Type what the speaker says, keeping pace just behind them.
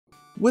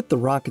With the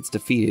rockets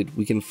defeated,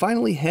 we can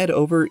finally head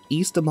over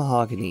east of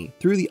Mahogany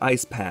through the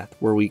ice path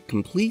where we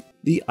complete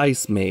the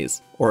ice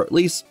maze, or at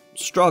least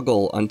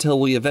struggle until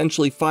we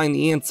eventually find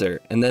the answer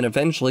and then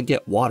eventually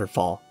get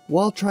Waterfall.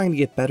 While trying to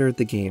get better at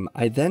the game,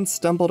 I then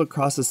stumbled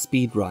across a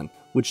speed run,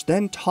 which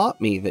then taught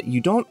me that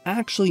you don't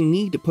actually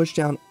need to push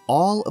down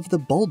all of the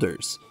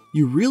boulders.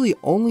 You really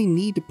only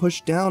need to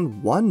push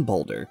down one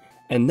boulder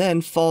and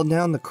then fall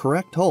down the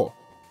correct hole.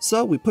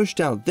 So we push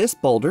down this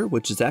boulder,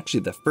 which is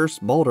actually the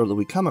first boulder that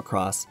we come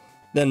across,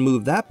 then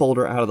move that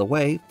boulder out of the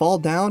way, fall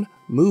down,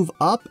 move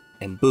up,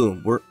 and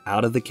boom, we're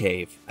out of the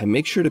cave. I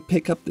make sure to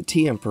pick up the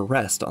TM for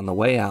rest on the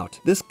way out.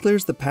 This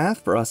clears the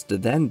path for us to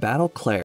then battle Claire.